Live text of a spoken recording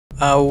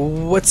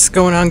What's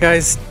going on,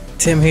 guys?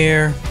 Tim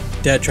here,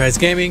 Dad Tries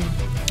Gaming.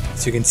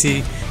 As you can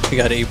see, we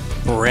got a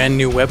brand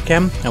new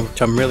webcam,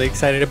 which I'm really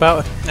excited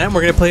about, and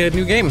we're gonna play a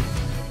new game.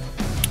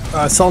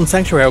 Salt and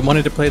Sanctuary. I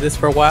wanted to play this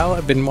for a while.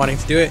 I've been wanting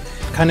to do it.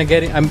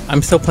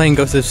 I'm still playing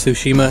Ghost of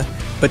Tsushima,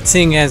 but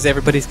seeing as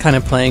everybody's kind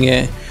of playing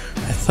it,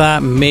 I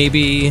thought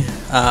maybe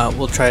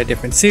we'll try a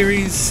different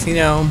series, you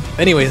know.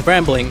 Anyways,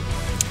 rambling.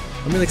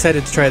 I'm really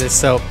excited to try this.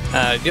 So,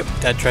 yep,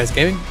 Dad Tries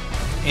Gaming.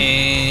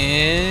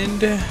 And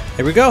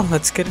there we go.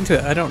 Let's get into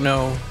it. I don't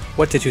know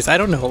what to choose. I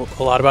don't know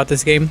a lot about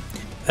this game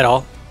at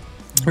all.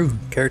 Ooh,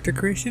 character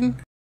creation.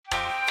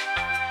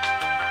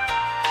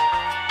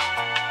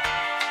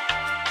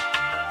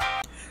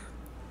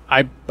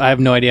 I have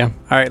no idea.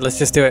 All right, let's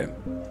just do it.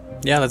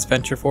 Yeah, let's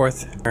venture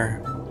forth.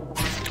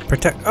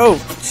 Protect. Oh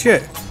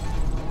shit!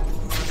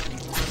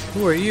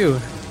 Who are you?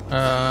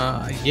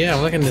 Yeah,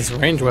 I'm looking at this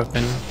range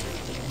weapon.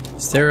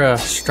 Is there a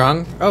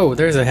strong? Oh,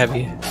 there's a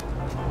heavy.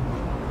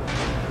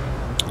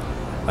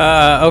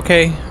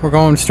 Okay, we're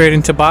going straight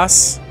into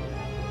boss.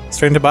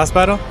 Straight into boss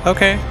battle?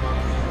 Okay.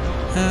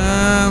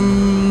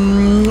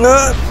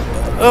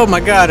 Oh my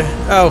god.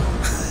 Oh.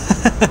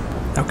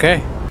 Okay.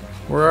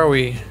 Where are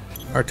we?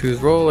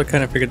 R2's roll, I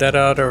kind of figured that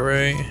out,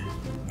 alright.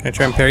 Can I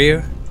try and parry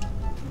you?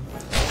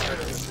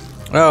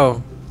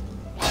 Oh.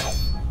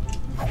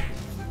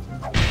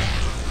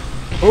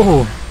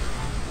 Oh.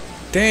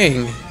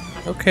 Dang.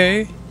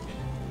 Okay.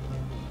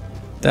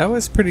 That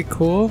was pretty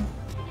cool.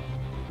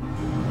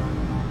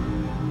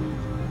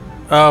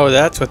 Oh,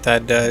 that's what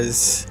that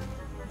does.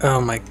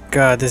 Oh my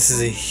god, this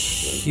is a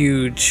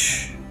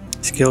huge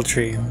skill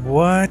tree.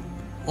 What?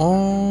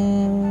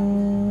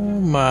 Oh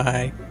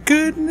my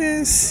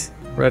goodness.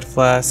 Red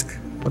flask.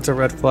 What's a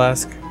red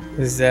flask?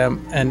 Is that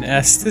an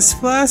Estus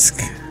flask?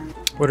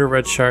 What are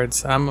red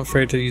shards? I'm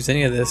afraid to use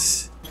any of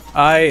this.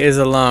 I is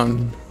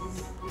alone.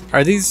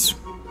 Are these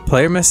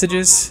player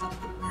messages?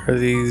 Are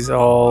these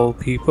all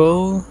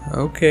people?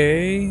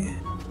 Okay.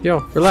 Yo,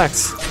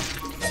 relax.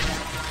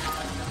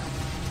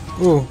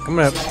 Ooh, I'm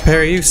gonna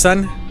parry you,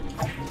 son.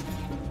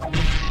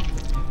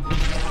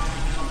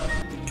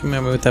 Come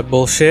at me with that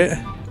bullshit.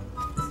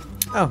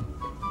 Oh.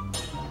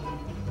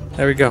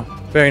 There we go.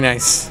 Very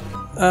nice.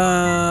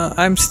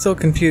 I'm still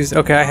confused.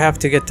 Okay, I have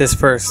to get this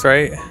first,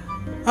 right?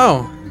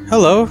 Oh,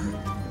 hello.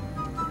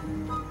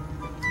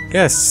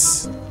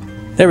 Yes.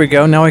 There we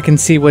go. Now I can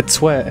see what's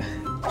what.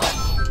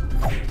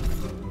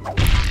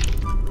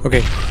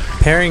 Okay,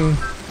 parrying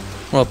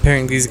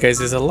these guys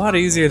is a lot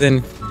easier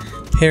than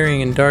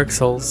parrying in Dark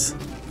Souls.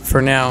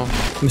 For now,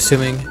 I'm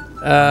assuming.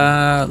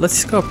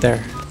 Let's go up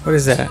there. What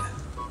is that?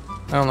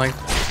 I don't like.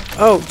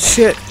 Oh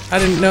shit! I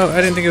didn't know.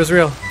 I didn't think it was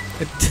real.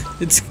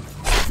 It's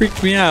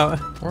freaked me out.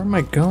 Where am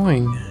I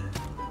going?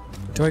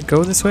 Do I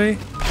go this way?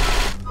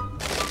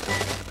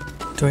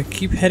 Do I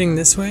keep heading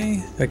this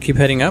way? Do I keep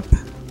heading up?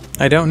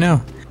 I don't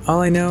know.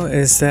 All I know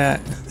is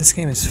that this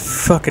game is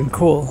fucking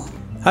cool.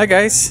 Hi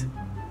guys.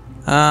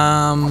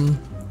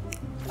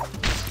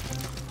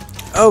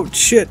 Oh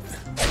shit!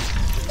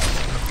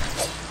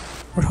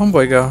 Where'd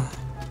homeboy go?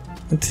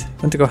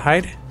 Went to go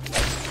hide?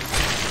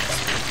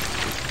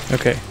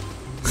 Okay.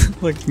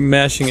 Like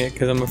mashing it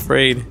because I'm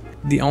afraid.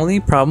 The only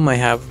problem I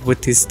have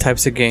with these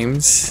types of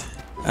games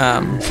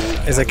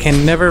is I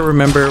can never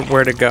remember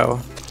where to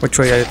go, which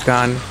way I've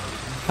gone.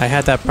 I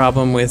had that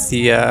problem with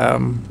the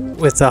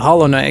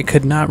Hollow Knight. I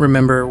could not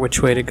remember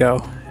which way to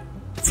go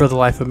for the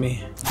life of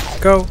me.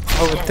 Go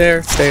over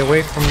there, stay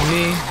away from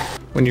me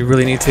when you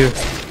really need to.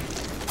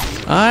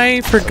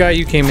 I forgot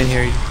you came in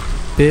here, you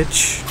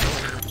bitch.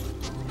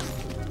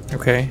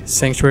 Okay,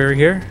 sanctuary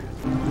here.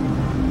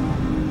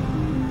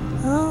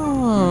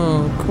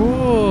 Oh,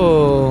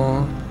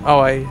 cool. Oh,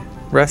 I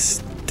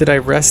rest. Did I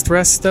rest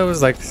though? It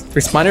was like,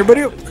 respawn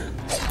everybody up.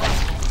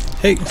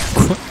 Hey,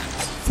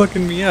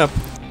 fucking me up.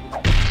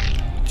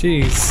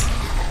 Jeez.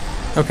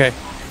 Okay,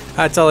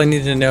 that's all I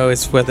needed to know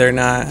is whether or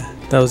not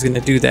that was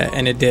gonna do that,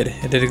 and it did.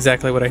 It did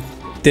exactly what I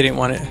didn't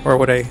want it, or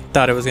what I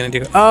thought it was gonna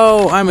do.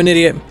 Oh, I'm an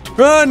idiot.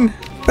 Run!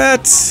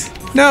 Bats!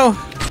 No!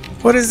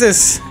 What is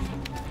this?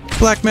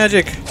 Black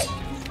magic.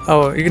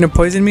 Oh, you're gonna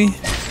poison me?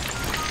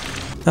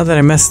 Now that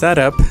I messed that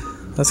up,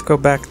 let's go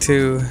back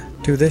to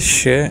do this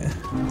shit.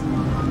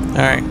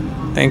 Alright,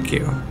 thank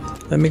you.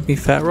 That make me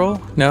fat roll?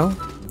 No?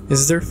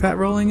 Is there fat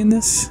rolling in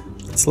this?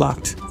 It's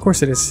locked. Of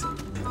course it is.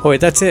 Oh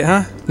wait, that's it,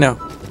 huh? No.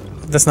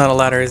 That's not a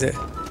ladder, is it?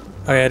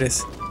 Oh yeah, it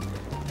is.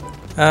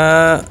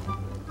 That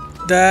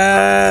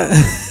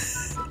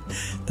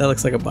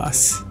looks like a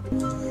boss.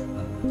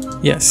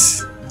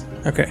 Yes.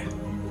 Okay.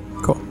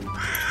 Cool.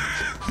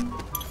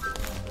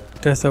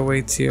 Death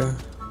awaits you.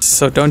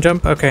 So don't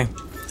jump? Okay.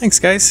 Thanks,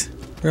 guys.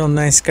 Real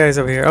nice guys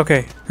over here.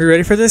 Okay. Are you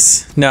ready for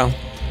this? No.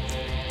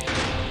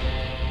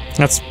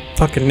 That's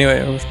fucking knew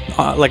it.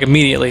 Like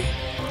immediately.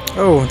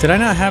 Oh, did I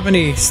not have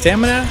any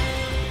stamina?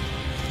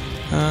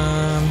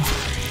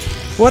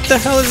 What the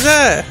hell is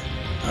that?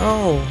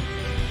 Oh.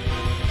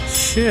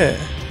 Shit.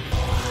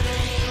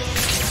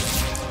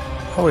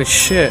 Holy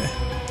shit.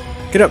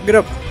 Get up, get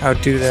up. I'll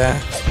do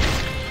that.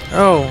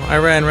 Oh, I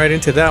ran right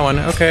into that one.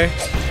 Okay.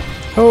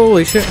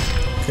 Holy shit.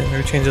 Okay, I'm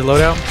gonna change the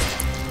loadout.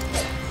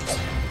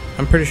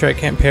 I'm pretty sure I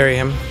can't parry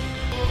him.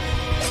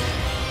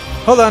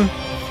 Hold on.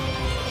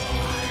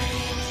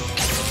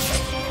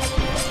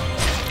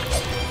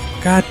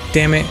 God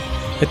damn it.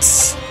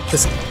 It's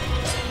this.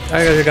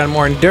 I gotta got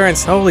more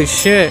endurance. Holy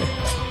shit.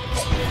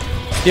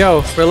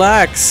 Yo,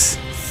 relax.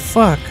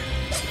 Fuck.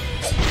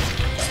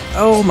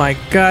 Oh my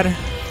god.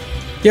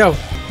 Yo.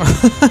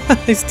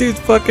 This dude's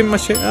fucking my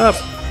shit up.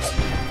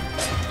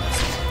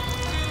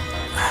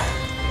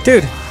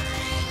 Dude.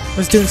 I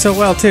was doing so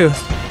well too.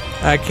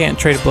 I can't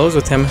trade blows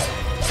with him.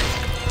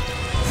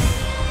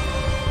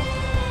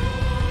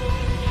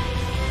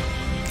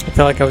 I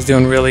felt like I was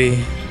doing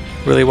really,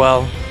 really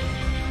well.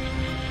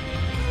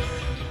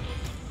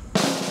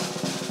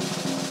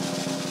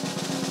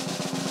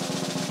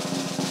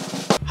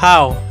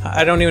 How?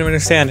 I don't even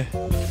understand.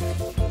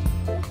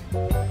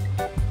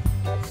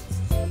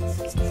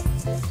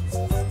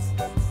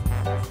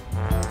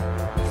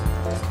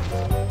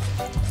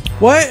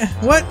 What?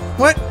 What?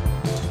 What?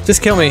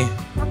 Just kill me.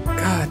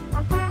 God.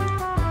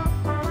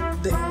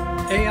 The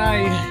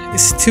AI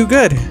is too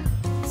good.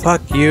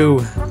 Fuck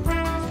you.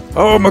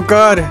 Oh my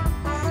god.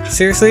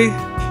 Seriously?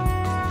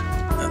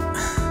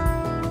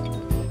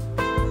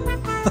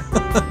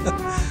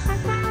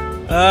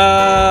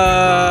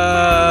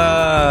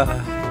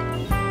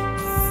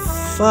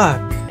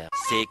 Fuck.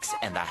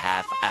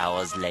 6.5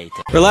 hours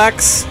later.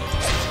 Relax.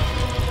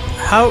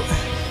 How?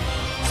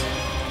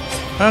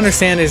 I don't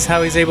understand is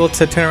how he's able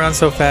to turn around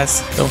so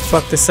fast. Don't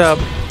fuck this up.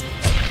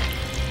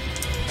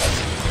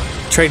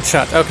 Trade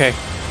shot. Okay.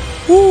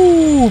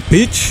 Woo,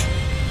 bitch.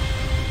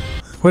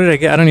 What did I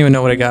get? I don't even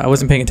know what I got. I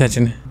wasn't paying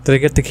attention. Did I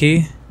get the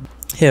key?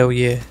 Hell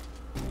yeah.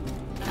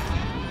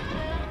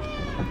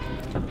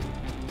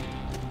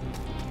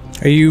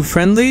 Are you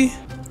friendly?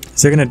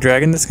 Is there a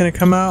dragon that's gonna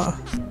come out?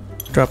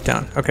 Drop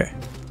down. Okay.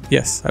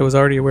 Yes, I was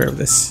already aware of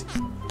this.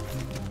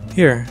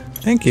 Here.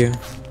 Thank you.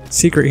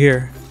 Secret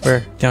here.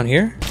 Where? Down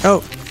here?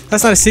 Oh,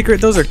 that's not a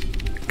secret. Those are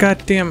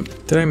goddamn...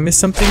 Did I miss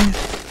something?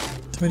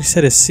 Somebody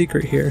said a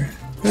secret here.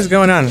 What is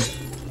going on?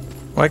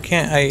 Why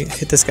can't I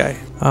hit this guy?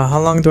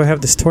 How long do I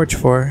have this torch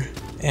for?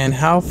 And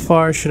how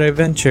far should I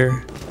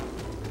venture?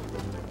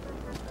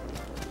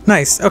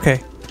 Nice.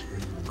 Okay.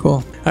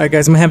 Cool. Alright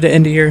guys, I'm gonna have to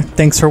end it here.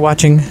 Thanks for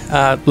watching.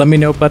 Let me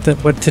know about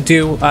what to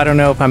do. I don't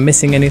know if I'm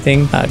missing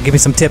anything. Give me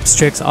some tips,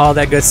 tricks, all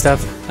that good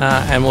stuff.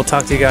 And we'll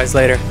talk to you guys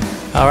later.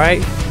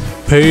 Alright?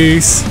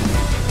 Peace.